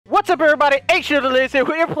What's up, everybody? H Delirious here.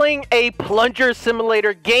 We're playing a Plunger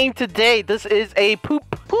Simulator game today. This is a poop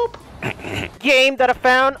game that I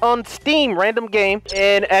found on Steam, random game.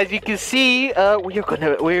 And as you can see, we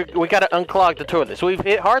gotta unclog the toilets. We've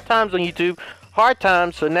hit hard times on YouTube, hard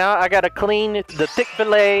times. So now I gotta clean the thick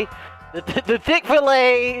fillet, the thick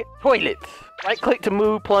fillet toilets. Right click to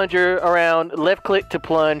move plunger around, left click to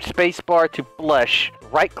plunge, space bar to flush.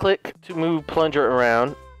 Right click to move plunger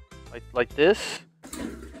around, like this.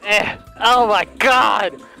 Oh my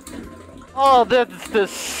god! Oh, that's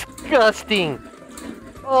disgusting.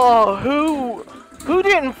 Oh, who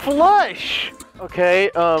didn't flush? Okay,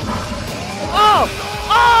 Oh!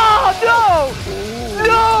 Oh, no!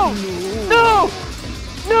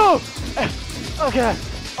 No! Oh god.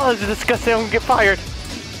 Oh, this is disgusting. I'm gonna get fired.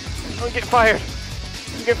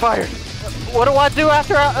 What do I do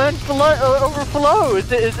after I overflow? Is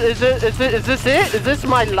this it? Is this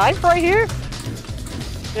my life right here?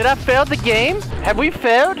 Did I fail the game? Have we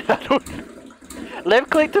failed? I don't know. Left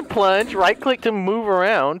click to plunge, right click to move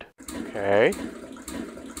around. Okay.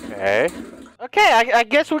 I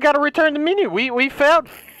guess we gotta return the menu. We failed.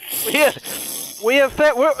 We have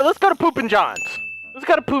failed. Let's go to Poopin' John's. Let's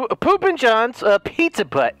go to Poopin' John's pizza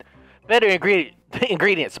butt. Better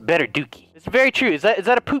ingredients, better dookie. It's very true. Is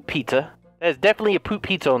that a poop pizza? That is definitely a poop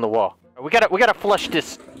pizza on the wall. We gotta flush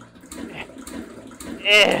this.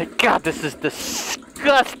 God, this is disgusting.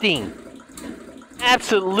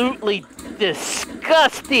 Absolutely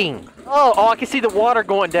disgusting. Oh, I can see the water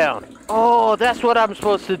going down. Oh, that's what I'm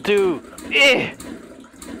supposed to do.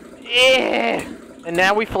 And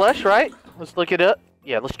now we flush, right? Let's look it up.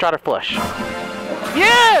 Yeah, let's try to flush.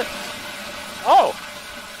 Yes! Oh.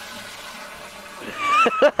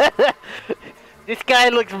 This guy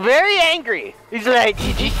looks very angry. He's like,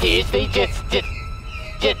 did you seriously just do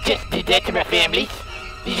that to my family?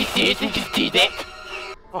 Did you seriously just do that?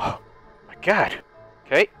 Oh my god.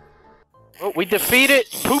 Okay. Well, we defeated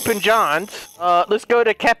Poopin' John's. Let's go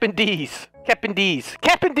to Cap'n D's. Okay.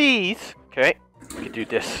 We can do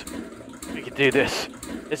this.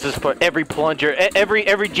 This is for every plunger,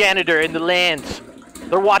 every janitor in the lands.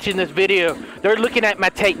 They're watching this video. They're looking at my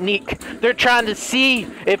technique. They're trying to see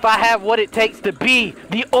if I have what it takes to be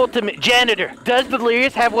the ultimate janitor. Does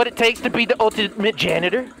Delirious have what it takes to be the ultimate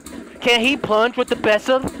janitor? Can he plunge with the best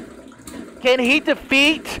of them? Can he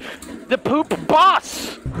defeat the poop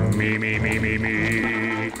boss? Me.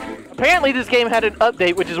 Apparently this game had an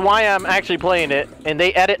update, which is why I'm actually playing it, and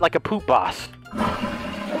they added like a poop boss.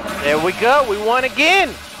 There we go. We won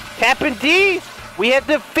again. Cap'n D's. We have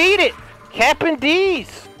defeated Cap'n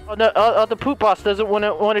D's. Oh no, the poop boss doesn't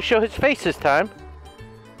want to show his face this time.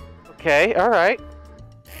 Okay, all right.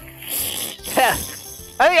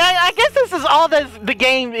 I guess this is all that the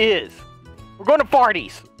game is. We're going to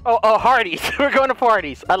parties. Oh, Hardee's. We're going to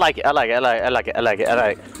parties. I like it.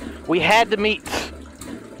 We had the meats.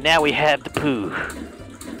 Now we have the poo.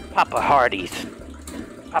 Papa Hardee's.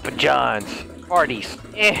 Papa John's. Hardee's.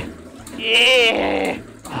 Oh,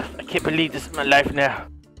 I can't believe this is my life now.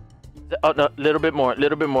 Oh no, little bit more. Alright,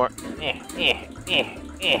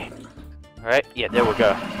 yeah, there we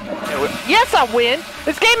go. Yes, I win!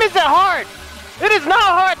 This game isn't hard! It is not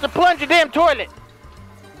hard to plunge a damn toilet!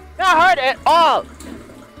 Not hard at all!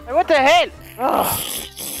 Hey, what the hell? Oh.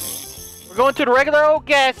 We're going to the regular old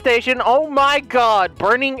gas station. Oh my god,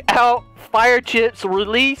 burning out fire chips,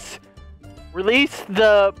 release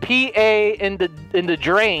the PA in the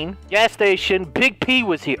drain. Gas station. Big P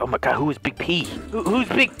was here. Oh my god, who is Big P? Who's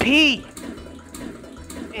Big P?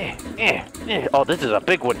 Oh, this is a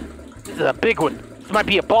big one. This might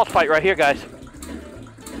be a boss fight right here, guys.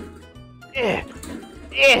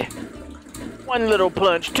 One little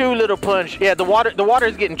plunge, two little plunge. Yeah, the water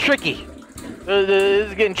is getting tricky.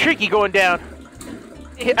 It's getting tricky going down.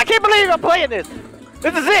 I can't believe I'm playing this.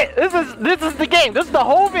 This is it. This is the game. This is the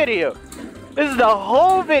whole video.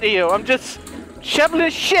 I'm just shoveling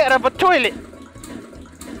shit out of a toilet.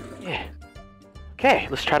 Yeah. Okay,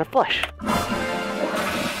 let's try to flush.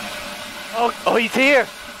 Oh, he's here.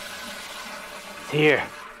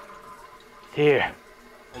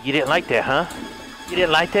 Oh, you didn't like that, huh? You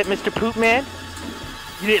didn't like that, Mr. Poop Man?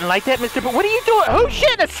 You didn't like that, Mr. Poop? What are you doing? Who's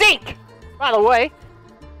shit in the sink? By the way,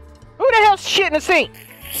 who the hell's shit in the sink?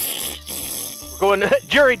 We're going to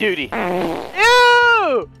jury duty.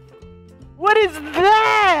 Ew! What is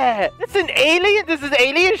that? It's an alien? This is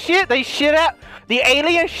alien shit? They shit out? The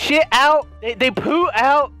aliens shit out? They poo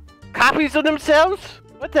out copies of themselves?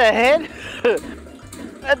 What the hell?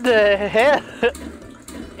 What the hell?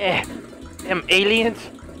 Them aliens.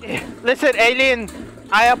 Listen, alien,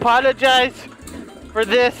 I apologize for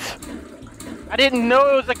this. I didn't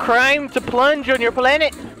know it was a crime to plunge on your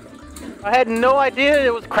planet. I had no idea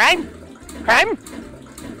it was crime. Crime?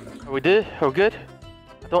 Are we good? Are we good?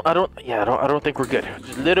 I don't think we're good.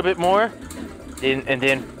 Just a little bit more. And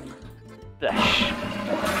then flash.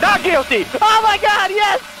 Not guilty! Oh my god,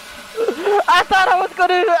 yes! I thought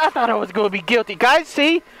I was gonna be guilty. Guys,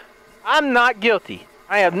 see? I'm not guilty.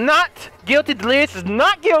 I am not guilty. Delirious is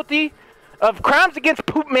not guilty of crimes against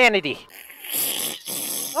poopmanity.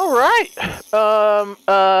 Alright.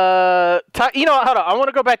 You know what, hold on. I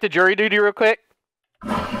wanna go back to jury duty real quick.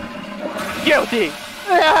 Guilty!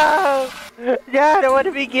 No! Yeah, I don't want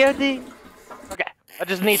to be guilty. Okay, I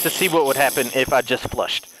just need to see what would happen if I just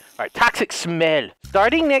flushed. Alright, toxic smell.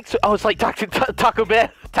 Starting next... Oh, it's like Taco Bell.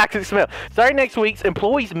 Toxic smell. Starting next week,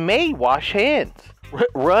 employees may wash hands.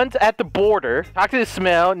 Runs at the border. Toxic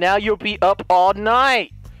smell. Now you'll be up all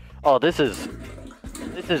night. Oh, this is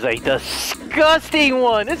a disgusting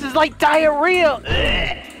one. This is like diarrhea.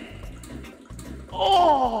 Ugh.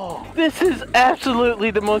 Oh, this is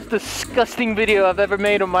absolutely the most disgusting video I've ever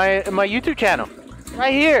made on my YouTube channel.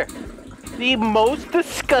 Right here. The most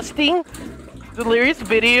disgusting Delirious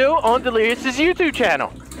video on Delirious's YouTube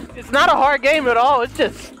channel. It's not a hard game at all. It's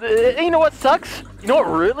just, you know what sucks? You know what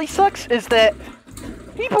really sucks? Is that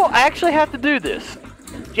people actually have to do this.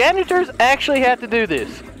 Janitors actually have to do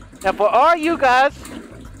this. Now, for all you guys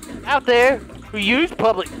out there who use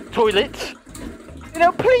public toilets, you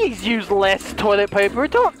know, please use less toilet paper.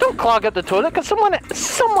 Don't clog up the toilet, because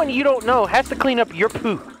someone you don't know has to clean up your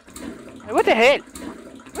poo. Hey, what the hell?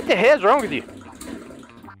 What the hell is wrong with you?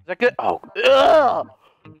 Is that good? Oh, ugh.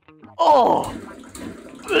 Oh,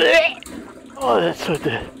 oh, that's so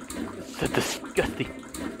disgusting.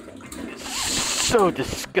 It's so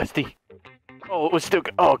disgusting. Oh, it was still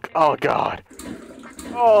good. Oh God.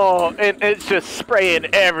 Oh, and it's just spraying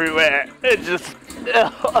everywhere. It just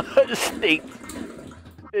it stinks.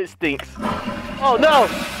 It stinks. Oh no!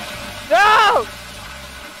 No!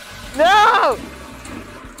 No!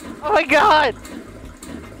 Oh my god!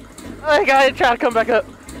 Oh my god, I'm trying to come back up.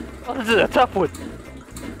 Oh, this is a tough one.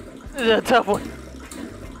 This is a tough one.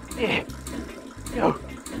 Yeah. Go.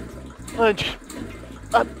 Lunge.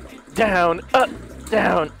 Up, down, up,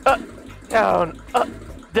 down, up, down, up,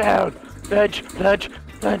 down. Plunge, plunge,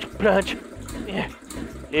 plunge, plunge. Yeah.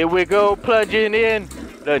 Here we go, plunging in.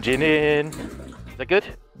 Plunging in. Is that good?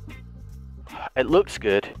 It looks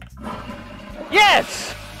good.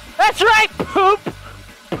 Yes! That's right, poop!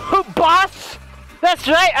 Poop boss! That's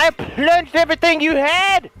right, I plunged everything you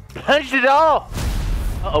had! Plunged it all!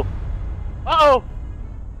 Uh-oh. Uh-oh!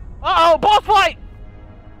 Uh-oh, boss fight!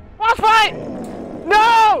 Boss fight!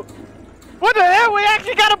 No! What the hell? We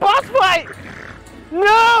actually got a boss fight!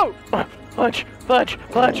 No! Punch, punch,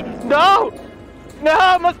 punch! No! No,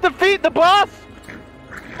 I must defeat the boss!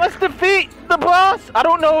 Must defeat the boss! I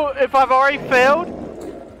don't know if I've already failed.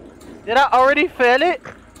 Did I already fail it?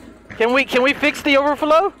 Can we fix the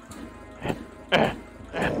overflow?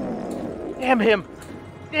 Damn him!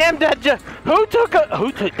 Damn that! Who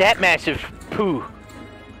took that massive poo?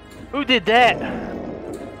 Who did that?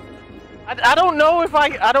 I don't know if I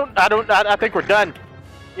think we're done.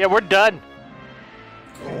 Yeah, we're done.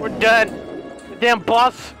 We're done. The damn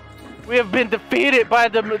boss. We have been defeated by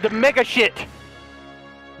the mega shit.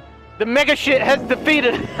 The mega shit has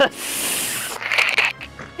defeated us.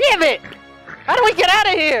 Damn it! How do we get out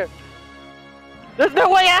of here? There's no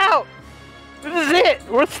way out. This is it.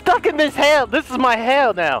 We're stuck in this hell. This is my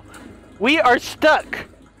hell now. We are stuck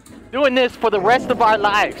doing this for the rest of our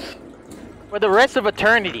lives. For the rest of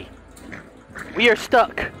eternity. We are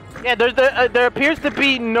stuck. Yeah, there appears to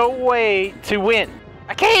be no way to win.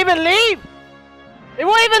 I can't even leave. It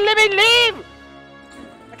won't even let me leave.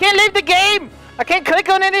 I can't leave the game. I can't click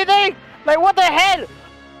on anything. Like, what the hell?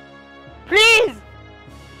 Please.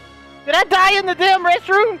 Did I die in the damn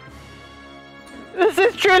restroom? This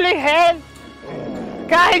is truly hell.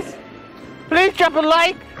 Guys, please drop a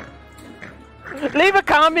like. Leave a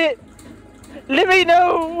comment. Let me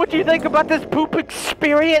know what you think about this poop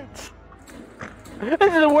experience. This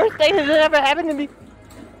is the worst thing that's ever happened to me.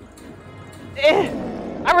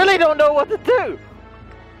 I really don't know what to do.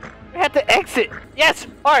 We have to exit. Yes.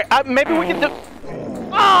 All right. Maybe we can do.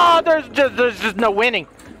 Oh, there's just no winning.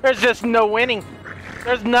 There's just no winning.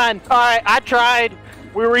 There's none. All right. I tried.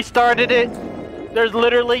 We restarted it. There's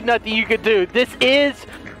literally nothing you could do. This is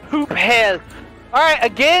poop hell. All right.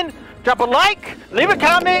 Again, drop a like, leave a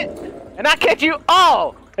comment, and I'll catch you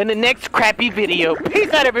all in the next crappy video.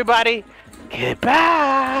 Peace out, everybody.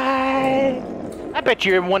 Goodbye. I bet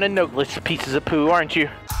you're one of Nogle's pieces of poo, aren't you?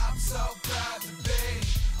 I'm so proud to be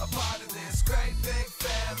a part of this great big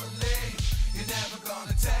family. You're never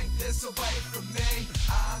gonna take this away from me.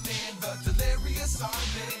 I'm in the Delirious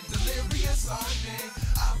Army. Delirious on me.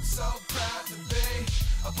 I'm so proud to be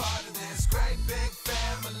a part of this great big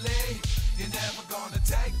family. You're never gonna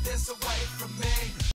take this away from me.